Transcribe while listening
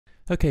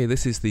Okay,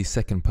 this is the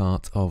second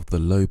part of the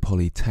low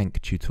poly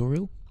tank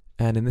tutorial,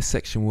 and in this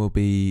section we'll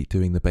be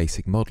doing the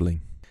basic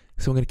modeling.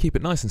 So I'm going to keep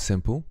it nice and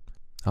simple.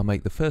 I'll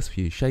make the first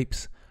few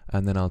shapes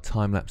and then I'll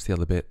time lapse the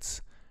other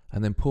bits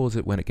and then pause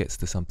it when it gets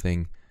to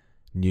something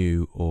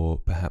new or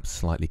perhaps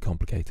slightly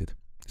complicated.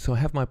 So I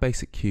have my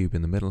basic cube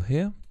in the middle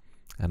here,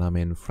 and I'm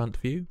in front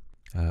view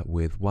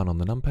with 1 on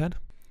the numpad,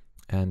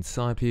 and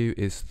side view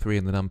is 3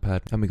 in the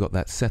numpad, and we got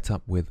that set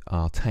up with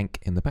our tank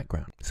in the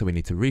background. So we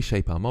need to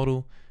reshape our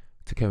model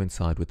to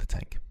coincide with the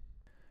tank.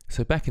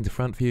 So back into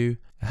front view,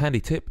 a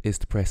handy tip is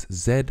to press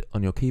Z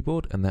on your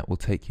keyboard and that will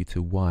take you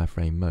to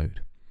wireframe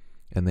mode,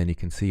 and then you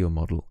can see your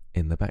model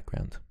in the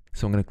background.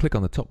 So I'm going to click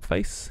on the top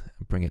face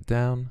and bring it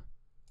down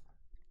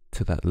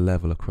to that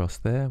level across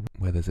there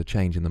where there's a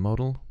change in the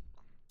model,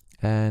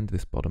 and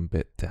this bottom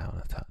bit down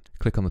a touch.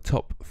 Click on the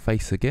top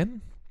face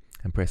again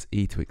and press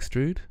E to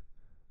extrude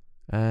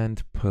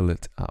and pull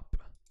it up.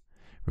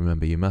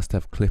 Remember, you must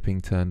have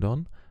clipping turned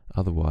on,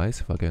 otherwise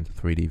if I go into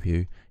 3D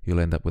view you'll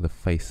end up with a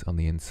face on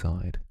the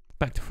inside.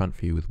 Back to front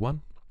view with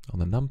 1 on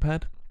the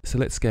numpad. So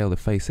let's scale the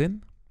face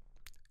in,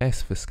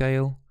 S for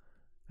scale,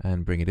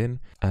 and bring it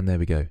in, and there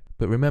we go.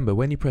 But remember,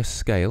 when you press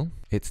scale,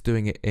 it's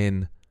doing it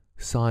in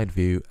side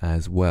view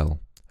as well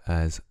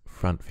as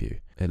front view.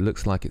 It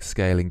looks like it's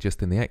scaling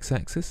just in the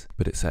x-axis,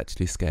 but it's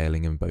actually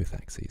scaling in both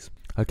axes.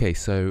 Okay,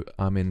 so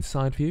I'm in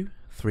side view,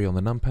 3 on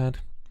the numpad,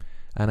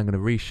 and I'm going to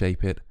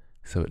reshape it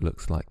so it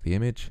looks like the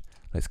image.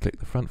 Let's click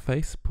the front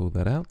face, pull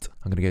that out.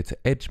 I'm going to go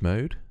to edge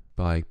mode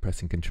by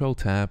pressing Control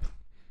Tab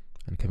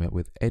and coming up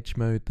with edge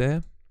mode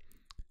there,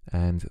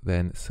 and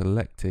then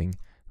selecting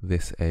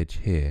this edge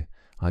here.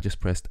 I just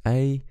pressed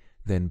A,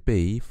 then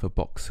B for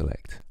box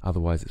select.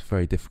 Otherwise it's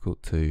very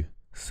difficult to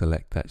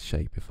select that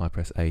shape. If I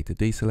press A to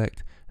deselect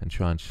and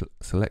try and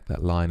select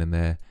that line in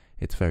there,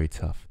 it's very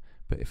tough.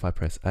 But if I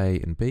press A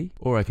and B,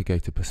 or I could go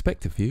to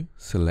perspective view,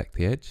 select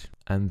the edge,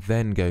 and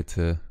then go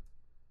to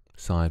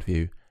side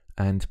view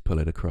and pull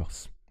it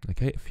across.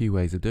 Okay, a few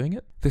ways of doing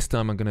it. This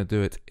time I'm going to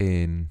do it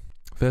in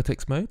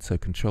vertex mode, so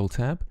Control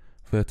Tab,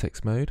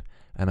 vertex mode,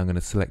 and I'm going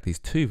to select these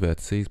 2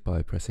 vertices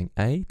by pressing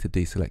A to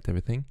deselect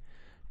everything,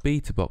 B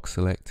to box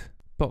select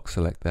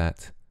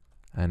that,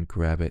 and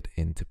grab it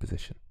into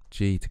position.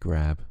 G to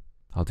grab.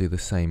 I'll do the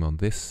same on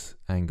this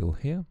angle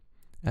here.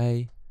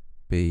 A,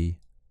 B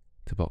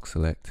to box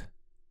select,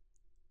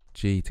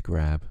 G to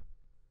grab,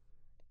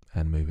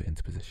 and move it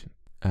into position.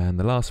 And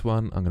the last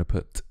one I'm going to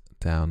put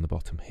down the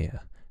bottom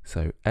here.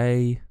 So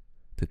A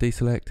to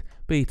deselect,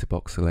 B to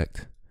box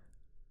select,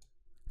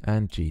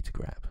 and G to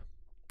grab.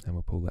 And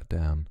we'll pull that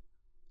down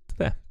to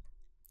there.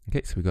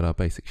 Okay, so we've got our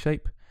basic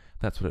shape.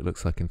 That's what it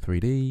looks like in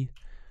 3D.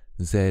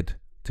 Z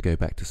to go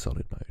back to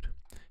solid mode.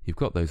 You've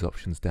got those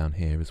options down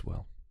here as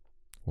well.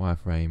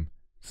 Wireframe,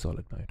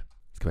 solid mode.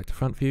 Let's go back to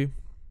front view.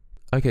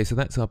 Okay, so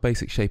that's our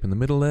basic shape in the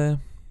middle there.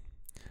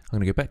 I'm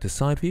going to go back to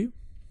side view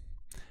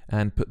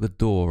and put the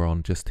door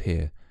on just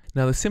here.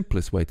 Now the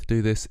simplest way to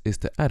do this is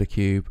to add a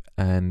cube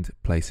and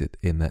place it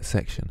in that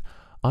section.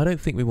 I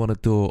don't think we want a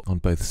door on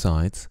both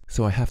sides,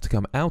 so I have to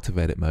come out of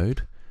edit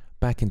mode,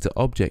 back into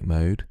object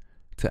mode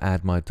to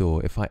add my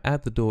door. If I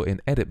add the door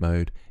in edit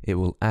mode, it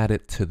will add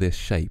it to this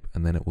shape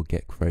and then it will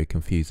get very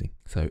confusing.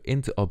 So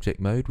into object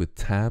mode with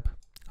tab,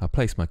 I'll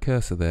place my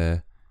cursor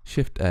there,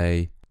 shift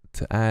A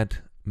to add,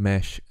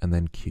 mesh, and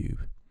then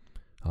cube.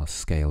 I'll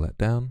scale that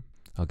down.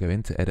 I'll go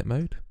into edit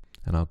mode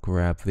and I'll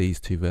grab these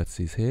 2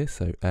 vertices here,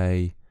 so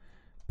A,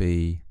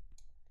 B,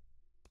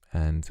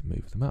 and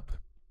move them up.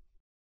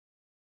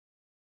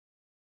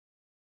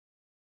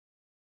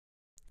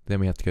 Then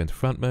we have to go into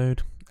front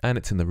mode, and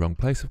it's in the wrong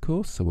place of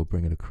course, so we'll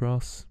bring it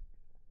across.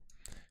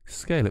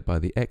 Scale it by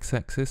the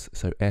x-axis,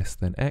 so S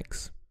then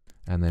X,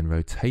 and then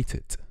rotate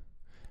it.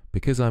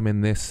 Because I'm in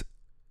this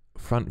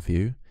front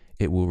view,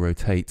 it will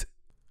rotate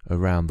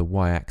around the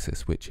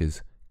y-axis, which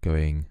is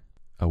going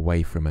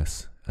away from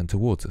us and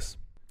towards us.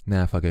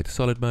 Now if I go to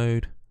solid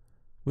mode,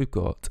 we've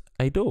got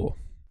a door.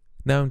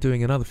 Now I'm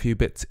doing another few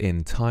bits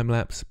in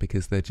time-lapse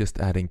because they're just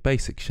adding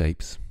basic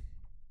shapes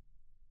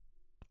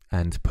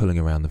and pulling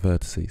around the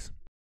vertices.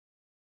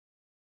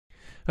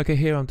 Okay,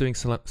 here I'm doing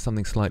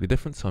something slightly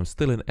different, so I'm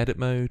still in edit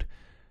mode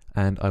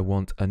and I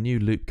want a new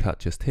loop cut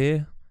just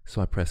here,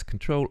 so I press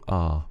Ctrl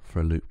R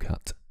for a loop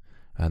cut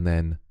and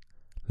then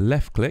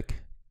left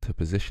click to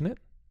position it,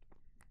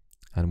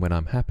 and when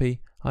I'm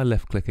happy I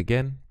left click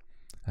again,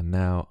 and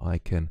now I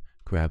can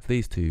grab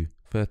these 2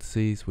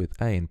 vertices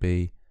with A and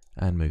B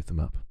and move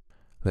them up.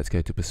 Let's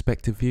go to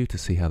perspective view to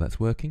see how that's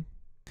working.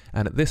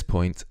 And at this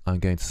point, I'm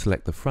going to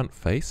select the front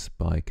face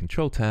by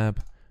Control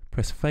Tab,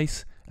 press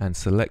face, and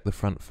select the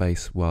front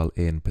face while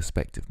in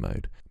perspective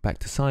mode. Back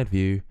to side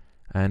view,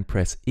 and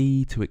press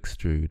E to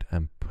extrude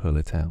and pull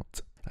it out.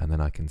 And then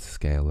I can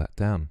scale that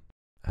down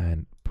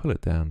and pull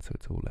it down so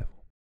it's all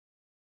level.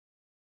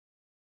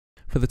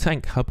 For the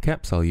tank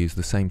hubcaps, I'll use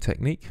the same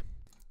technique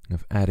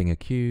of adding a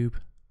cube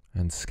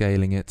and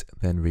scaling it,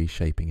 then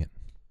reshaping it.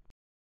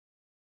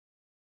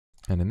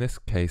 And in this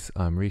case,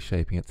 I'm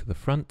reshaping it to the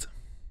front,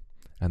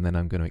 and then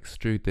I'm going to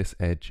extrude this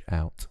edge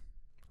out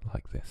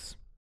like this.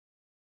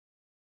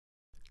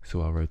 So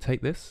I'll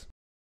rotate this,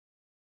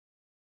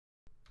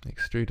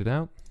 extrude it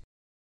out,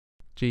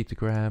 G to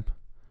grab,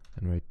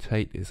 and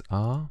rotate is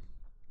R,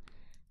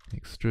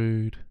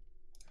 extrude,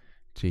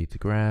 G to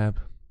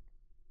grab,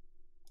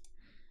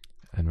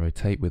 and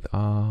rotate with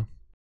R.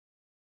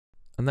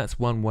 And that's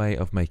one way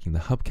of making the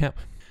hubcap.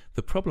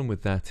 The problem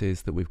with that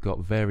is that we've got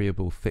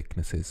variable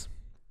thicknesses.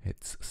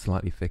 It's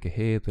slightly thicker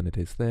here than it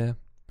is there.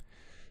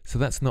 So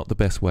that's not the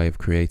best way of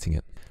creating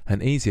it.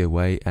 An easier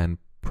way, and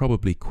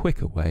probably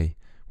quicker way,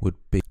 would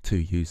be to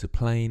use a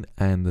plane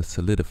and the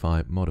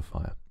solidify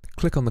modifier.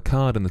 Click on the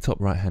card in the top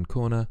right hand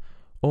corner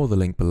or the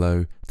link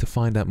below to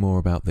find out more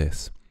about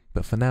this.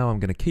 But for now I'm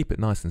going to keep it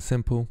nice and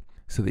simple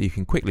so that you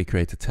can quickly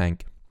create a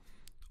tank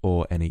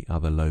or any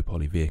other low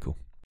poly vehicle.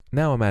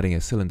 Now I'm adding a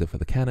cylinder for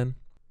the cannon,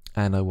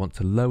 and I want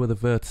to lower the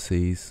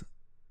vertices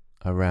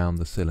around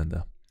the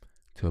cylinder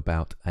to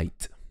about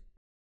 8.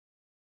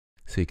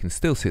 So you can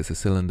still see it's a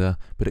cylinder,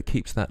 but it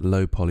keeps that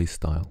low poly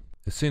style.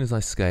 As soon as I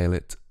scale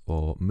it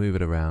or move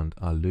it around,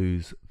 I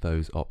lose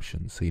those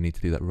options. So you need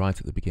to do that right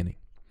at the beginning.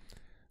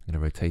 I'm going to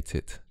rotate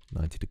it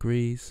 90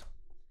 degrees,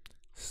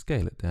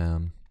 scale it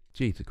down,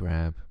 G to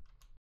grab,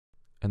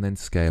 and then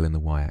scale in the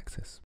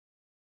Y-axis.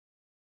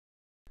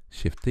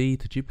 Shift D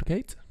to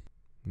duplicate,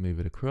 move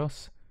it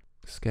across,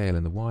 scale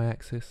in the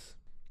Y-axis,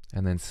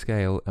 and then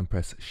scale and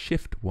press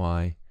Shift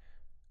Y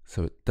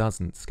so it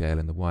doesn't scale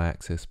in the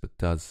Y-axis but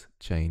does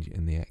change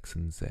in the X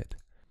and Z.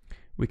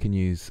 We can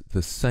use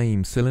the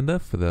same cylinder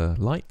for the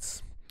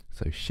lights,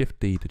 so Shift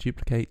D to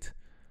duplicate,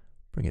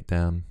 bring it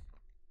down,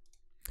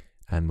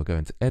 and we'll go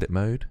into edit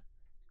mode,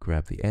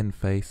 grab the end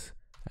face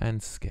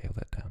and scale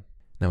that down.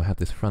 Now I have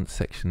this front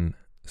section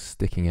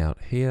sticking out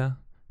here,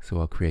 so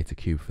I'll create a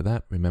cube for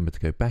that. Remember to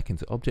go back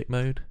into object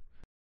mode,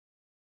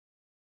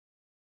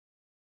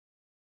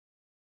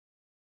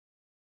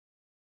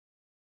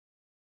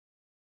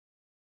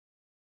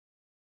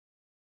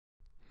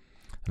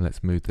 and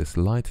let's move this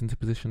light into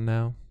position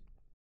now.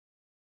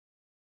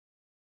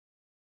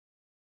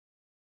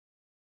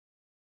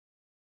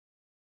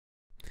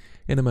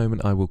 In a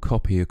moment I will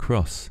copy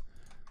across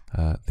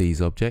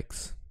these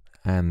objects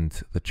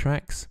and the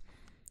tracks,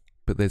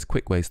 but there's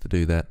quick ways to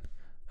do that,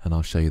 and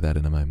I'll show you that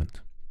in a moment.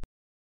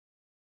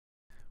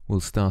 We'll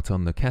start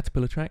on the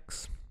caterpillar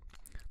tracks.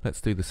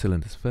 Let's do the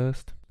cylinders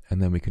first,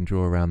 and then we can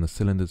draw around the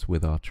cylinders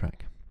with our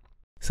track.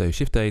 So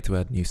Shift A to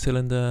add new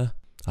cylinder.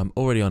 I'm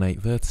already on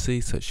 8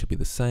 vertices, so it should be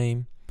the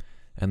same,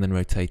 and then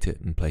rotate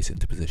it and place it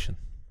into position.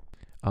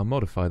 I'll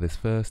modify this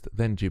first,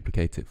 then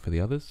duplicate it for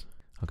the others.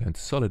 I'll go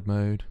into solid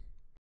mode,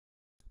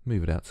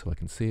 move it out so I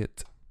can see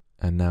it,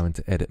 and now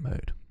into edit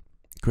mode.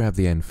 Grab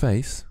the end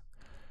face,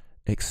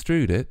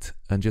 extrude it,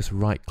 and just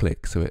right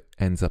click so it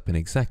ends up in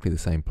exactly the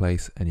same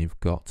place and you've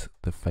got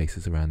the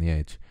faces around the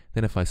edge.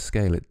 Then if I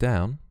scale it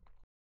down,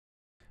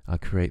 I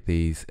create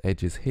these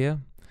edges here,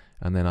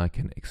 and then I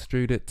can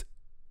extrude it,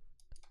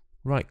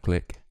 right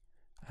click,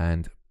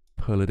 and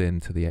pull it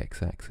into the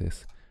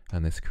x-axis,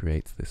 and this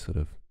creates this sort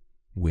of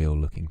wheel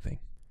looking thing.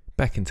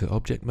 Back into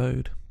object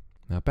mode,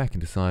 now back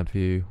into side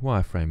view,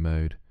 wireframe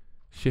mode,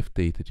 Shift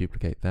D to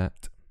duplicate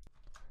that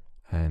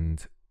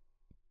and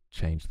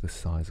change the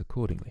size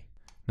accordingly.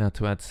 Now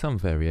to add some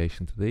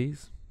variation to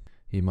these,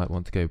 you might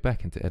want to go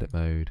back into edit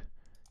mode,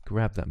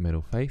 grab that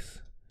middle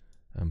face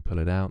and pull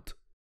it out,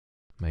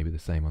 maybe the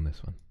same on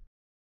this one.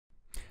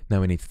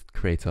 Now we need to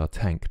create our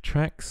tank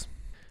tracks.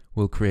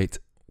 We'll create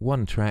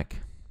one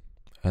track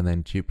and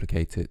then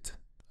duplicate it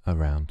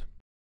around.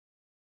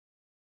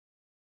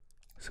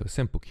 So a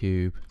simple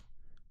cube,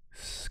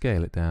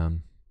 scale it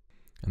down,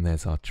 and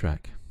there's our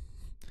track.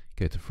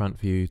 Go to front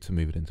view to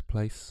move it into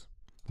place.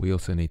 We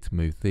also need to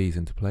move these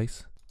into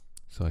place,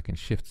 so I can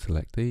shift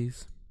select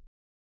these.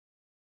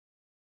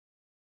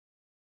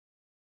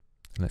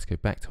 And let's go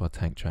back to our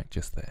tank track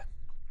just there.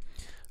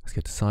 Let's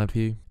get to side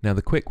view. Now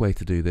the quick way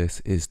to do this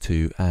is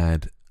to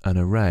add an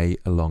array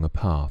along a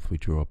path. We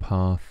draw a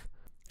path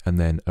and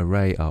then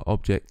array our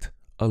object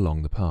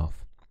along the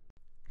path.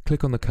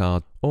 Click on the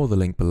card or the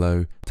link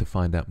below to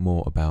find out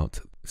more about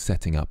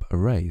setting up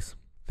arrays.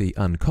 The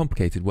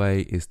uncomplicated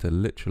way is to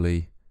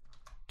literally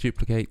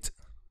duplicate,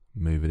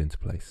 move it into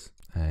place,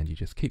 and you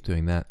just keep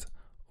doing that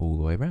all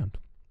the way around.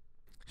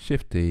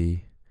 Shift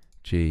D,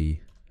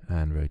 G,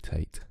 and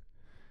rotate,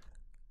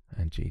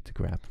 and G to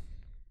grab.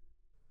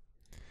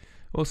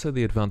 Also,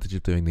 the advantage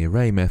of doing the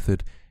array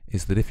method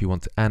is that if you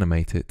want to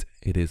animate it,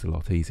 it is a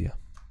lot easier.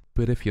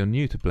 But if you're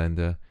new to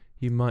Blender,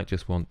 you might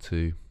just want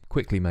to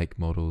quickly make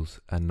models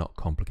and not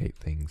complicate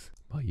things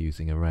by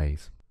using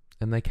arrays.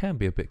 And they can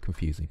be a bit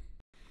confusing.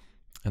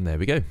 And there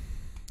we go.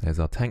 There's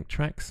our tank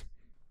tracks.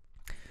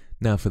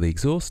 Now for the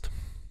exhaust.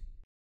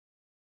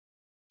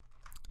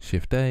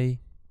 Shift A,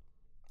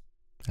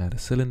 add a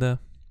cylinder,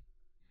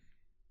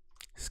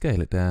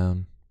 scale it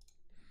down,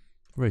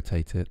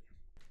 rotate it.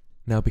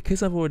 Now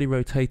because I've already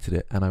rotated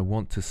it and I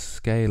want to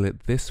scale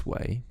it this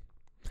way,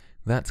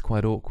 that's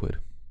quite awkward.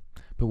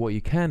 But what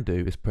you can do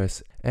is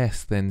press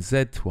S then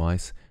Z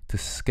twice to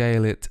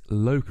scale it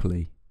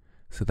locally.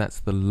 So that's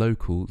the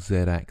local Z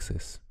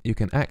axis. You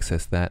can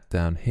access that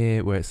down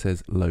here where it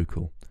says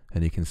local,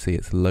 and you can see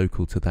it's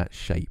local to that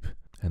shape,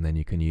 and then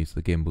you can use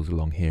the gimbals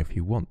along here if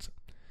you want.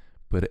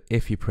 But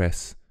if you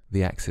press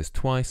the axis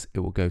twice, it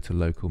will go to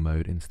local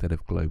mode instead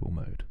of global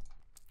mode.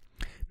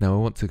 Now I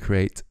want to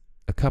create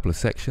a couple of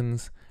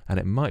sections, and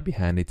it might be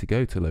handy to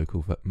go to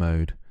local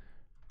mode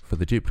for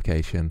the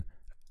duplication.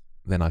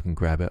 Then I can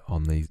grab it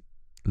on the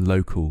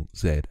local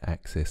Z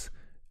axis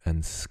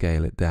and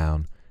scale it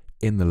down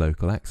in the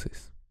local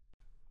axis,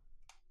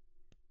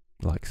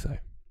 like so.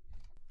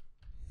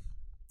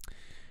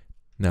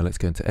 Now let's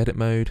go into edit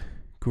mode,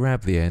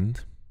 grab the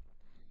end,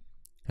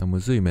 and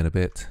we'll zoom in a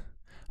bit,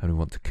 and we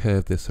want to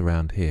curve this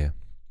around here.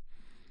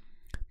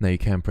 Now you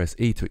can press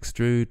E to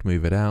extrude,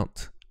 move it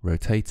out,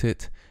 rotate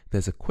it.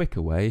 There's a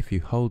quicker way. If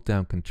you hold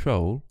down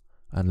Control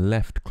and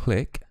left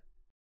click,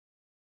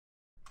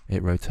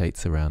 it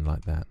rotates around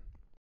like that.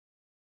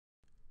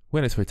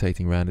 When it's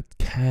rotating around, it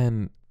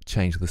can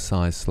change the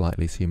size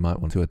slightly, so you might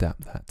want to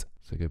adapt that.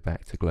 So go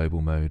back to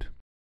global mode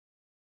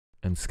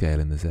and scale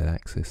in the Z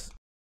axis.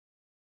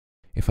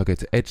 If I go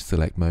to edge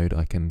select mode,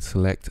 I can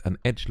select an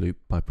edge loop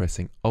by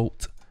pressing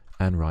Alt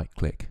and right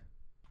click,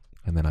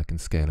 and then I can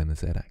scale in the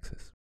Z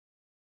axis.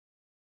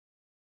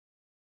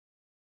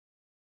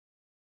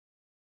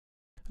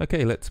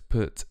 Okay, let's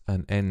put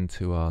an end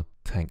to our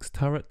tank's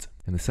turret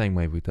in the same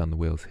way we've done the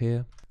wheels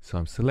here. So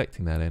I'm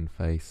selecting that end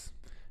face,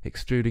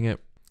 extruding it,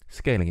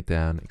 scaling it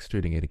down,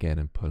 extruding it again,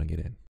 and pulling it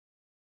in.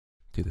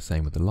 Do the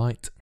same with the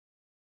light.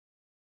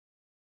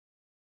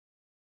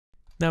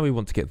 Now we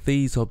want to get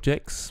these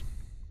objects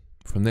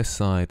from this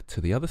side to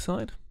the other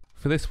side.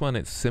 For this one,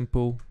 it's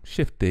simple,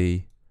 Shift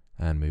D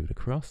and move it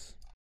across.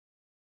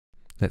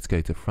 Let's go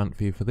to front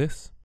view for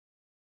this.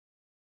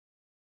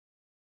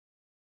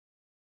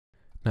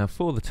 Now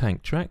for the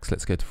tank tracks,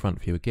 let's go to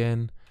front view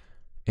again,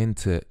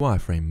 into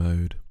wireframe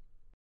mode,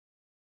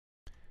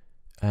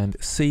 and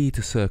C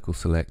to circle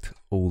select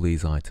all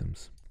these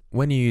items.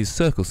 When you use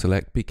circle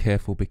select, be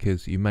careful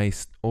because you may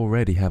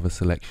already have a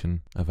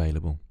selection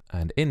available.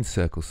 And in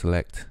circle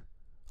select,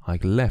 I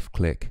left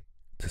click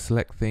to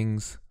select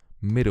things,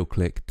 middle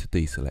click to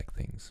deselect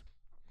things,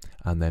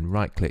 and then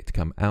right click to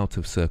come out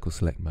of circle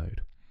select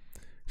mode.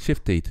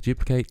 Shift D to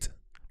duplicate,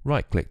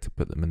 right click to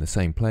put them in the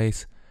same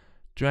place,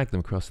 drag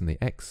them across in the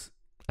X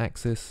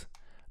axis,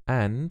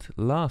 and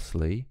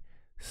lastly,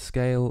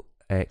 scale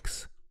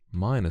X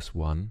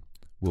 -1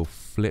 will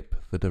flip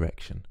the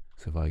direction.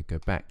 So if I go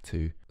back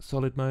to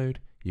solid mode,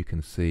 you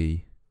can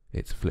see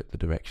it's flipped the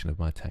direction of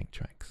my tank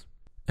tracks.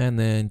 And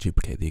then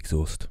duplicate the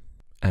exhaust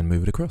and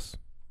move it across.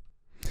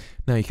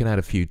 Now you can add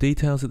a few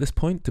details at this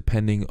point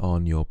depending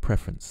on your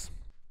preference,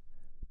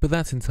 but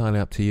that's entirely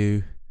up to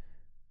you.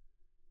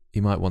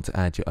 You might want to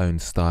add your own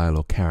style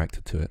or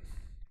character to it.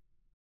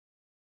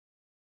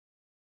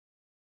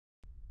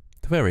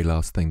 The very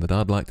last thing that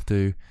I'd like to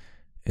do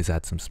is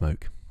add some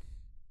smoke.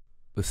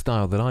 The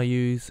style that I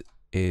use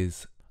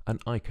is an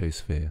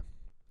icosphere.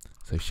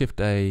 So Shift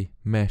A,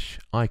 Mesh,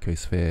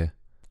 Icosphere,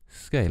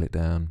 scale it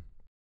down,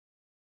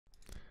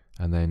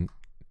 and then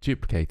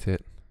duplicate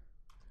it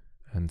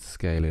and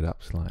scale it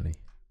up slightly.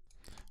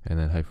 And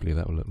then hopefully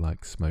that will look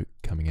like smoke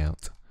coming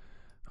out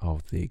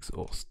of the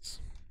exhausts.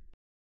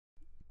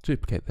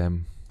 Duplicate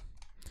them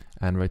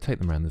and rotate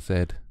them around the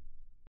Z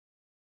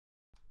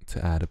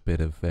to add a bit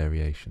of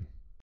variation.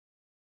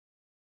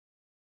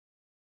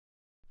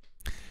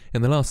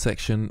 In the last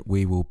section,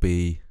 we will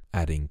be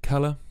adding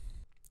color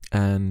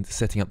and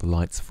setting up the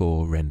lights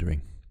for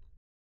rendering.